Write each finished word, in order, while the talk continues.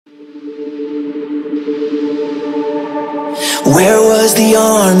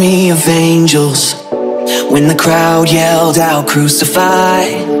army of angels when the crowd yelled out, "Crucify!"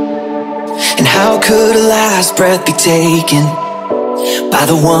 And how could a last breath be taken by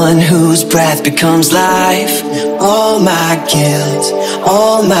the one whose breath becomes life? All my guilt,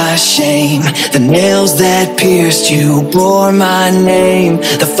 all my shame, the nails that pierced you bore my name.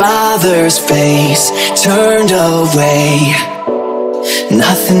 The Father's face turned away,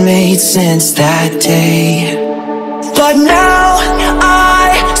 nothing made sense that day. But now I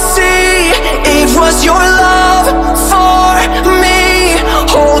see it was your love for me,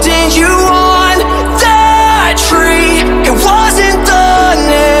 holding you on that tree. It wasn't the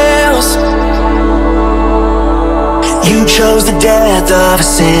nails. You chose the death of a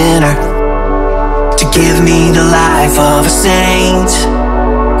sinner to give me the life of a saint.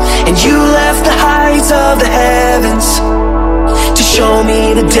 And you left the heights of the heavens to show me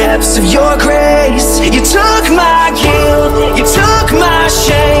the depths of your grace. You took my guilt, you took my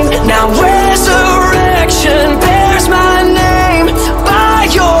shame. Now resurrection bears my name. By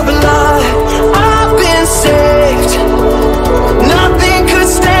your blood I've been saved. Nothing could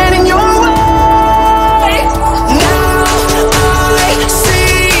stand in your way. Now I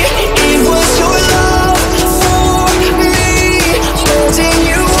see it was your love for me, holding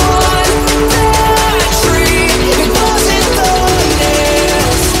you on that tree. It wasn't the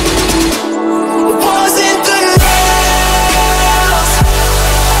nails. It wasn't the nails.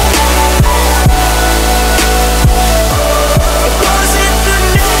 It wasn't the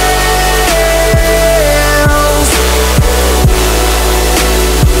nails.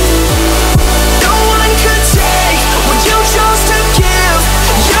 No one could take what you chose to give.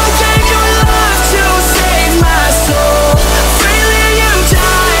 You gave your life to save my soul. Freely you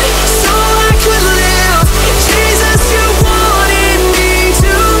died so I could live. Jesus, you wanted me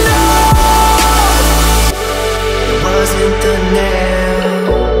to know. It wasn't the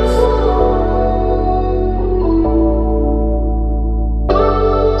nails.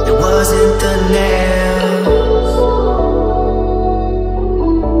 It wasn't the nails.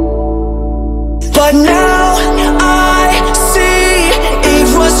 But now I see it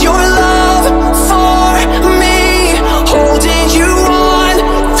was your